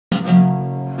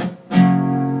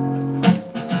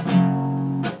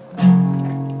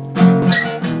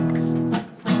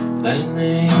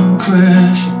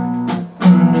crash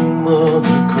when your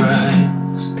mother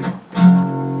cries.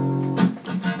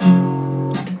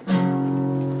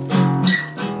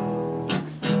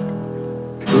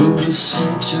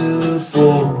 Listen to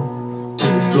fall to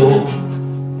the floor.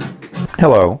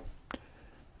 Hello,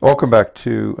 welcome back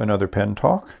to another pen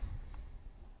talk.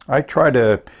 I try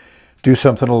to do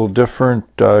something a little different,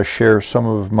 share some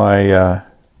of my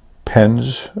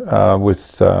pens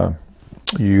with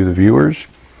you, the viewers.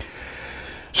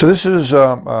 So this is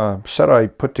a set I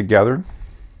put together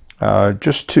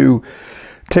just to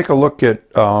take a look at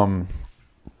an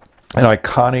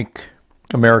iconic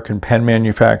American pen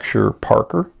manufacturer,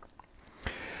 Parker.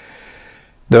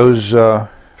 Those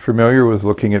familiar with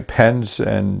looking at pens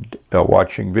and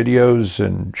watching videos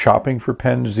and shopping for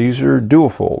pens, these are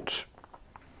Duofolds.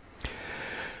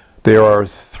 There are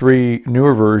 3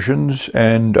 newer versions,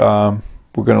 and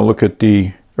we're going to look at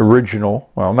the original,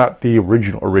 well, not the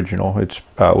original, it's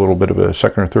a little bit of a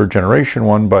second or third generation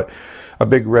one, but a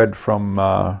big red from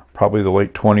probably the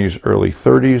late 20s, early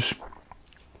 30s.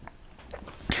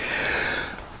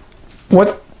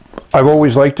 What I've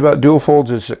always liked about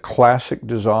Duofolds is a classic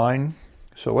design.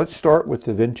 So let's start with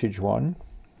the vintage one.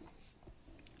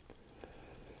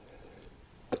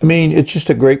 I mean, it's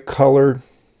just a great color.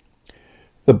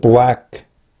 The black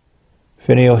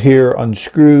finial here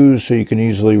unscrews so you can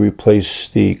easily replace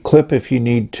the clip if you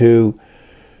need to.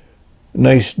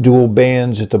 Nice dual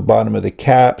bands at the bottom of the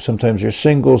cap. Sometimes they're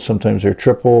single, sometimes they're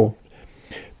triple.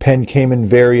 Pen came in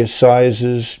various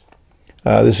sizes.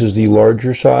 This is the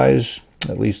larger size,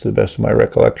 at least to the best of my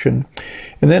recollection.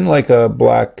 And then like a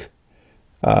black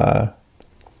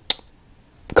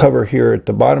cover here at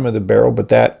the bottom of the barrel, but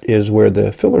that is where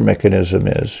the filler mechanism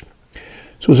is.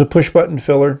 So it's a push button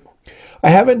filler. I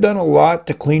haven't done a lot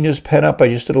to clean this pen up. I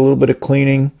just did a little bit of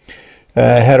cleaning.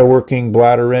 It had a working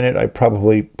bladder in it. I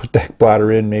probably put that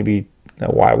bladder in maybe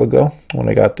a while ago when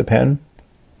I got the pen.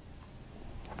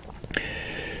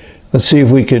 Let's see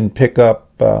if we can pick up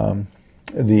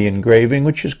the engraving,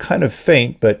 which is kind of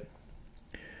faint, but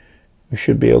we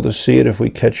should be able to see it if we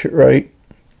catch it right.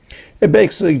 It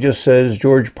basically just says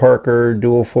George Parker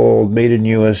Duofold, made in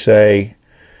USA.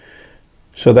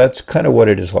 So that's kind of what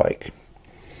it is like.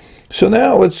 So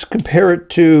now let's compare it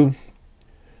to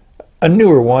a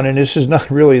newer one, and this is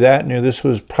not really that new. This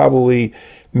was probably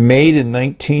made in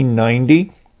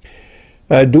 1990.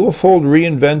 Duofold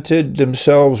reinvented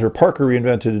themselves, or Parker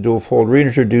reinvented the Duofold,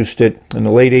 reintroduced it in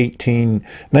the late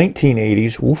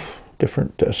 1980s. Oof,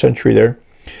 different century there.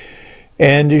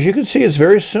 And as you can see, it's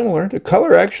very similar. The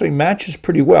color actually matches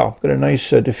pretty well. Got a nice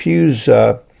diffuse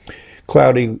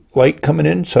cloudy light coming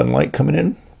in, sunlight coming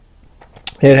in.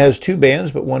 It has 2 bands,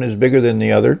 but one is bigger than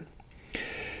the other.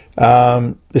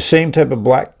 The same type of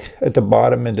black at the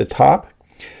bottom and the top.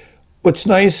 What's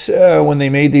nice when they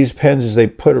made these pens is they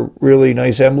put a really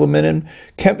nice emblem in.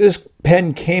 This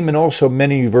pen came in also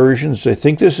many versions. I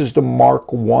think this is the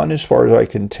Mark I as far as I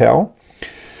can tell.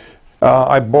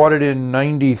 I bought it in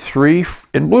 '93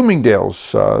 in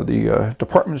Bloomingdale's, the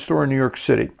department store in New York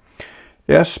City.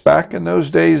 Yes, back in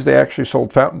those days they actually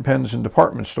sold fountain pens in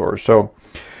department stores. So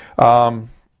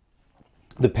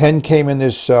the pen came in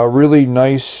this really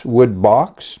nice wood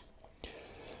box.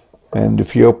 And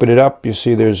if you open it up, you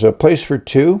see there's a place for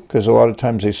 2, because a lot of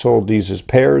times they sold these as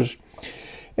pairs.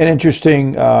 An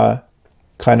interesting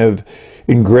kind of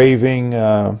engraving,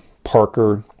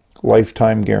 Parker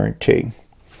lifetime guarantee.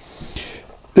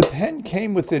 The pen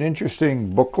came with an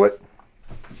interesting booklet.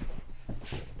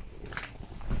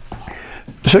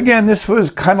 So again, this was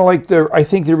kind of like I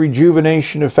think the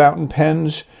rejuvenation of fountain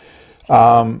pens.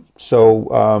 When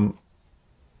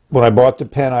I bought the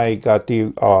pen, I got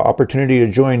the opportunity to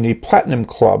join the Platinum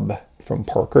Club from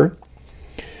Parker.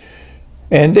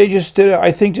 And they just did,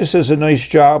 I think, just as a nice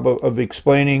job of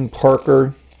explaining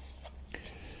Parker,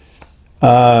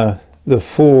 the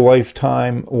full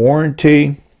lifetime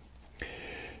warranty.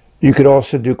 You could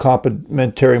also do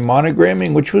complimentary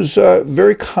monogramming, which was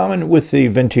very common with the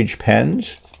vintage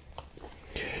pens.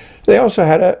 They also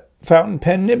had a fountain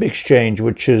pen nib exchange,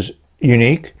 which is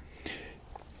unique.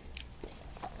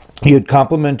 You had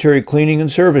complimentary cleaning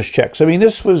and service checks. I mean,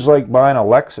 this was like buying a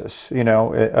Lexus, you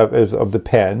know, of the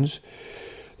pens.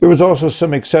 There was also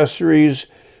some accessories.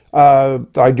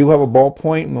 I do have a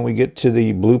ballpoint when we get to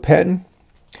the blue pen.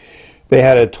 They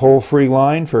had a toll-free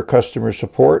line for customer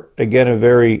support. Again, a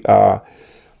very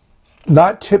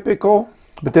not typical,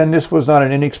 but then this was not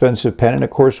an inexpensive pen. And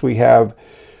of course, you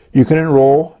can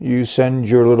enroll. You send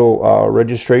your little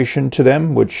registration to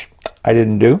them, which I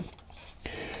didn't do.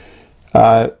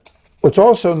 What's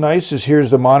also nice is here's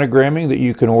the monogramming that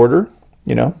you can order.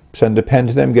 you know, send a pen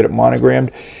to them, get it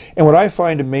monogrammed. And what I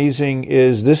find amazing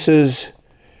is this is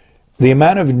the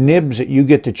amount of nibs that you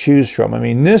get to choose from. I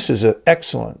mean, this is an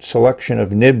excellent selection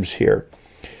of nibs here.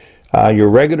 Your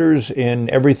regulars in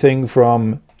everything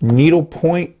from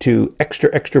needlepoint to extra,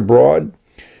 extra broad,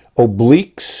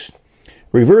 obliques,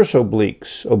 reverse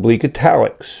obliques, oblique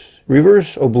italics,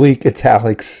 reverse oblique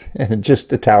italics, and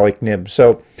just italic nibs.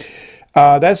 So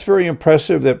that's very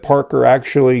impressive that Parker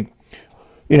actually,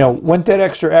 you know, went that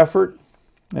extra effort.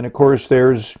 And of course,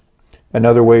 there's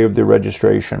another way of the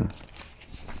registration.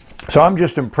 So I'm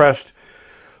just impressed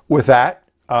with that.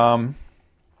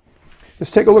 Let's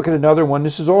take a look at another one.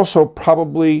 This is also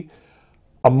probably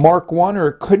a Mark 1, or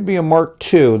it could be a Mark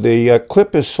 2. The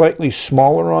clip is slightly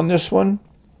smaller on this one.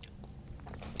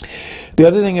 The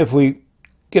other thing, if we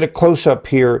get a close-up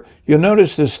here, you'll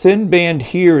notice this thin band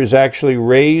here is actually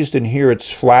raised and here it's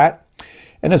flat.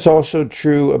 And it's also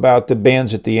true about the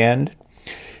bands at the end.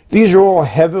 These are all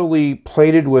heavily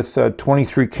plated with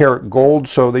 23 karat gold,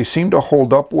 so they seem to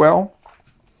hold up well.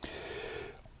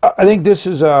 I think this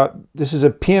is a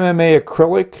PMMA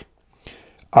acrylic.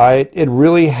 It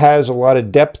really has a lot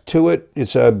of depth to it.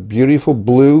 It's a beautiful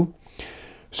blue.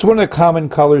 So one of the common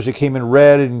colors that came in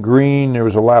red and green, there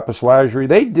was a lapis lazuli.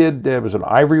 There was an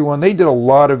ivory one. They did a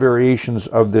lot of variations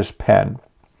of this pen.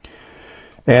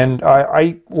 And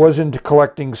I was into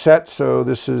collecting sets, so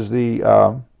this is the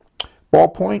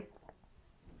ballpoint.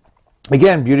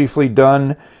 Again, beautifully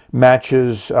done,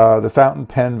 matches the fountain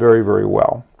pen very, very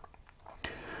well.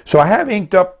 So I have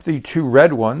inked up the two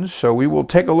red ones, so we will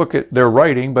take a look at their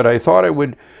writing, but I thought I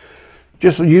would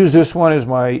just use this one as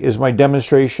my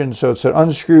demonstration. So it's an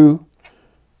unscrew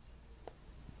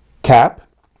cap.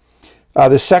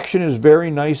 The section is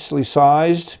very nicely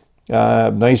sized.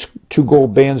 Nice 2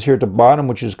 gold bands here at the bottom,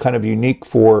 which is kind of unique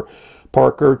for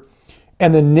Parker.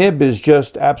 And the nib is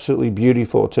just absolutely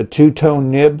beautiful. It's a 2-tone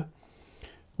nib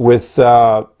with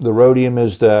the rhodium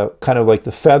as the kind of like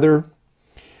the feather.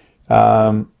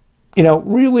 You know,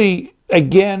 really,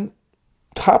 again,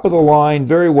 top of the line,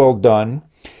 very well done.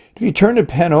 If you turn the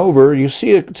pen over, you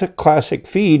see it's a classic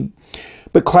feed,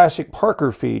 but classic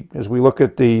Parker feed. As we look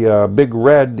at the big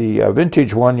red, the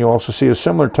vintage one, you also see a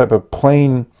similar type of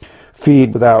plain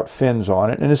feed without fins on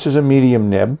it. And this is a medium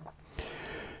nib.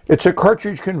 It's a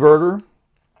cartridge converter,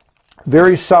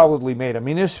 very solidly made. I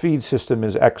mean, this feed system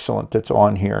is excellent. It's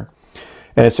on here.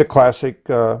 And it's a classic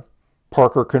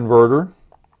Parker converter.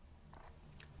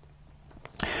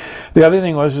 The other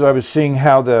thing was, I was seeing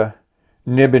how the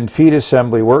nib and feed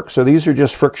assembly works. So these are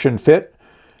just friction fit.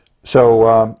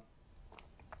 So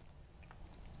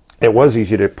it was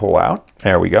easy to pull out.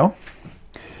 There we go.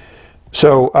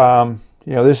 So,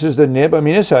 you know, this is the nib. I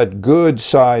mean, it's a good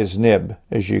size nib,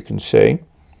 as you can see.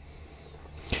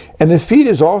 And the feed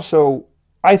is also,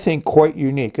 I think, quite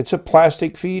unique. It's a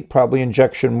plastic feed, probably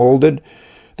injection molded.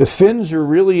 The fins are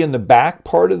really in the back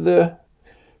part of the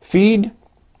feed.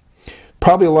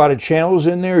 Probably a lot of channels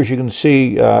in there. As you can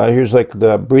see, here's like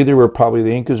the breather where probably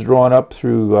the ink is drawn up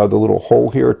through the little hole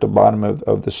here at the bottom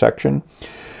of the section.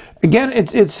 Again,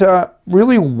 it's a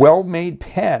really well-made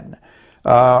pen.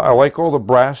 I like all the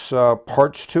brass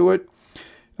parts to it.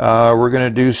 We're going to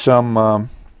do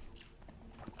some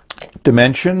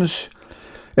dimensions.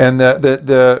 And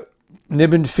the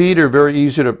nib and feed are very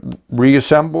easy to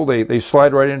reassemble. They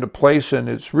slide right into place, and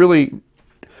it's really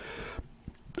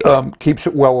keeps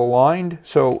it well aligned.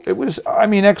 So it was, I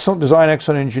mean, excellent design,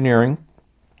 excellent engineering.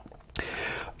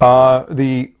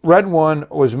 The red one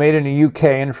was made in the UK,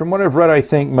 and from what I've read, I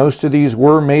think most of these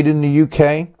were made in the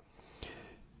UK.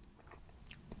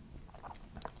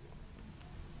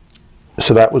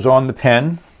 So that was on the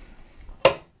pen.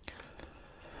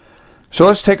 So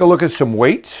let's take a look at some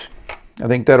weights. I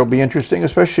think that'll be interesting,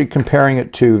 especially comparing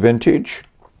it to vintage.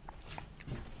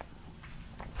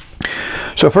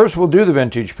 So first we'll do the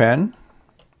vintage pen.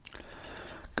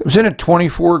 Comes in at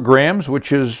 24 grams,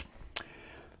 which is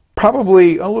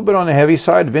probably a little bit on the heavy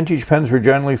side. Vintage pens were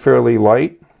generally fairly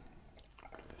light.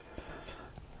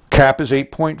 Cap is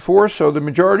 8.4, so the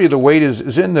majority of the weight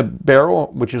is in the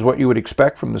barrel, which is what you would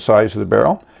expect from the size of the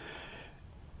barrel.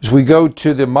 As we go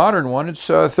to the modern one, it's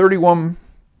 31,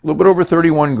 a little bit over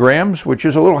 31 grams, which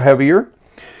is a little heavier.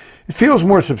 It feels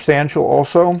more substantial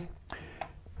also.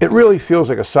 It really feels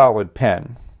like a solid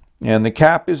pen. And the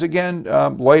cap is, again,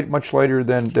 light, much lighter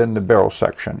than the barrel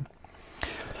section.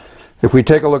 If we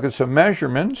take a look at some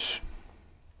measurements,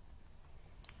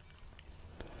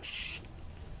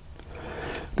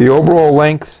 the overall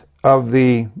length of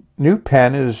the new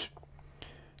pen is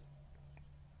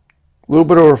a little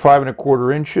bit over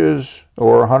 5¼ inches,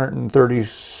 or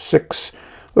 136, a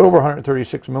little over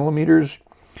 136 millimeters.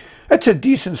 That's a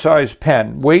decent sized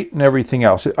pen, weight and everything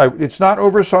else. It's not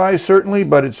oversized certainly,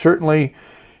 but it's certainly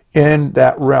in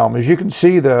that realm. As you can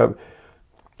see, the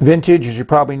vintage, as you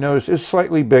probably noticed, is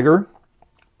slightly bigger,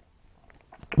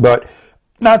 but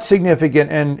not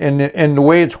significant. And the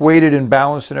way it's weighted and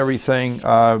balanced and everything,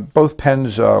 both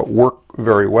pens work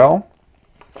very well.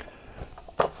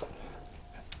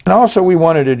 And also we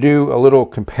wanted to do a little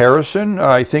comparison.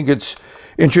 I think it's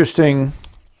interesting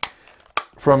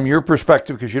from your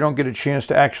perspective, because you don't get a chance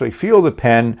to actually feel the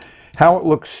pen, how it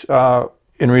looks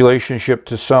in relationship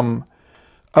to some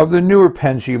of the newer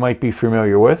pens you might be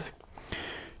familiar with.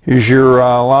 Here's your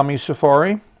Lamy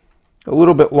Safari, a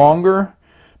little bit longer,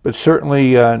 but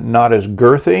certainly not as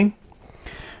girthy.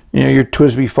 You know, your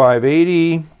TWSBI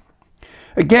 580.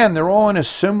 Again, they're all in a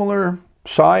similar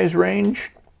size range.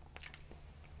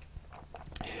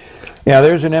 Yeah,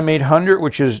 there's an M800,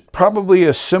 which is probably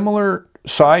a similar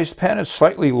sized pen. It's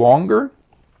slightly longer.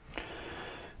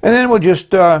 And then we'll just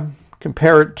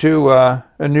compare it to a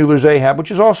Newler's Ahab,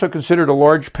 which is also considered a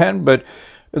large pen, but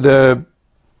the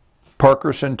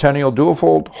Parker Centennial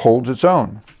Duofold holds its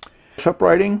own.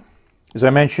 Uprighting, as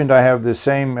I mentioned, I have the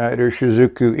same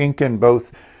Shizuku ink in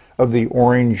both of the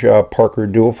orange Parker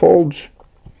Duofolds.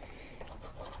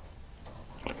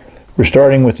 We're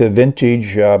starting with the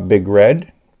vintage Big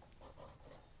Red.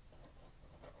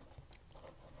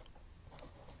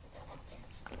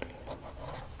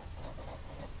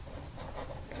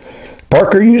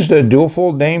 Parker used a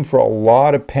Duofold name for a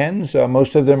lot of pens.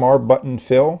 Most of them are button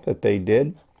fill that they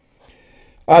did.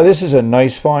 This is a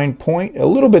nice fine point, a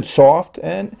little bit soft,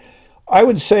 and I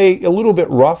would say a little bit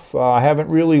rough. I haven't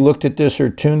really looked at this or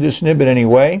tuned this nib in any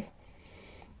way,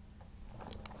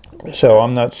 so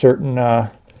I'm not certain.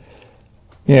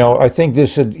 You know, I think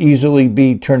this would easily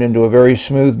be turned into a very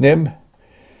smooth nib,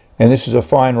 and this is a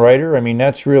fine writer. I mean,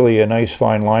 that's really a nice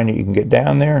fine line that you can get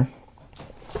down there.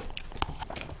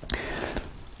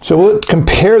 So we'll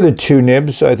compare the two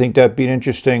nibs. I think that'd be an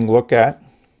interesting look at.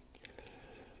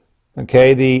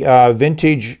 Okay, the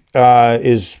vintage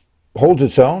holds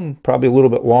its own, probably a little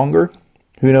bit longer.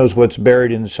 Who knows what's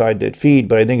buried inside that feed,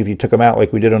 but I think if you took them out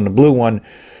like we did on the blue one,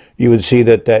 you would see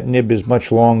that that nib is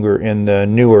much longer in the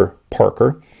newer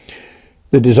Parker.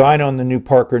 The design on the new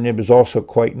Parker nib is also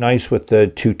quite nice with the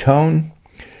two-tone.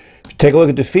 If you take a look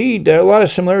at the feed, there are a lot of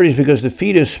similarities because the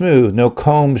feed is smooth, no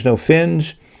combs, no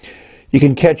fins. You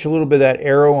can catch a little bit of that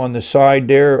arrow on the side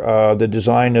there, the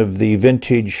design of the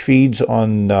vintage feeds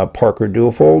on Parker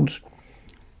Duofolds.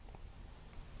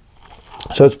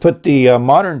 So let's put the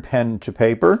modern pen to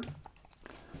paper.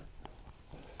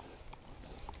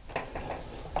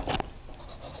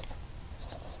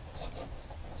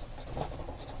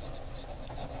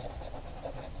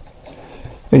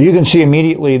 And you can see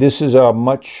immediately this is a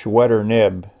much wetter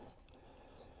nib.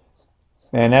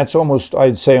 And that's almost,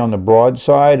 I'd say, on the broad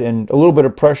side, and a little bit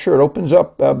of pressure, it opens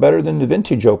up better than the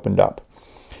vintage opened up.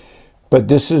 But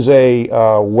this is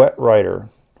a wet writer.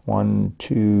 1,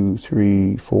 2,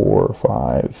 3, 4,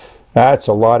 5. That's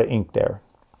a lot of ink there.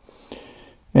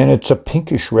 And it's a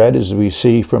pinkish red, as we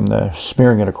see from the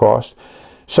smearing it across.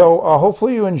 So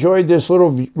hopefully you enjoyed this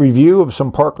little review of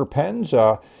some Parker pens.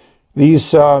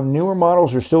 These newer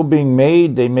models are still being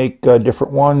made. They make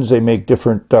different ones. They make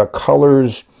different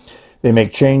colors. They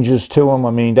make changes to them. I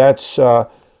mean, that's, you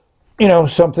know,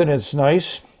 something that's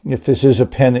nice if this is a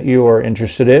pen that you are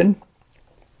interested in.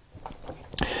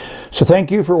 So thank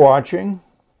you for watching.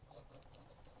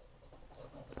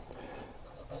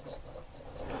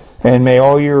 And may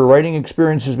all your writing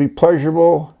experiences be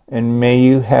pleasurable, and may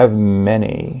you have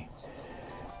many.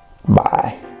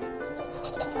 Bye.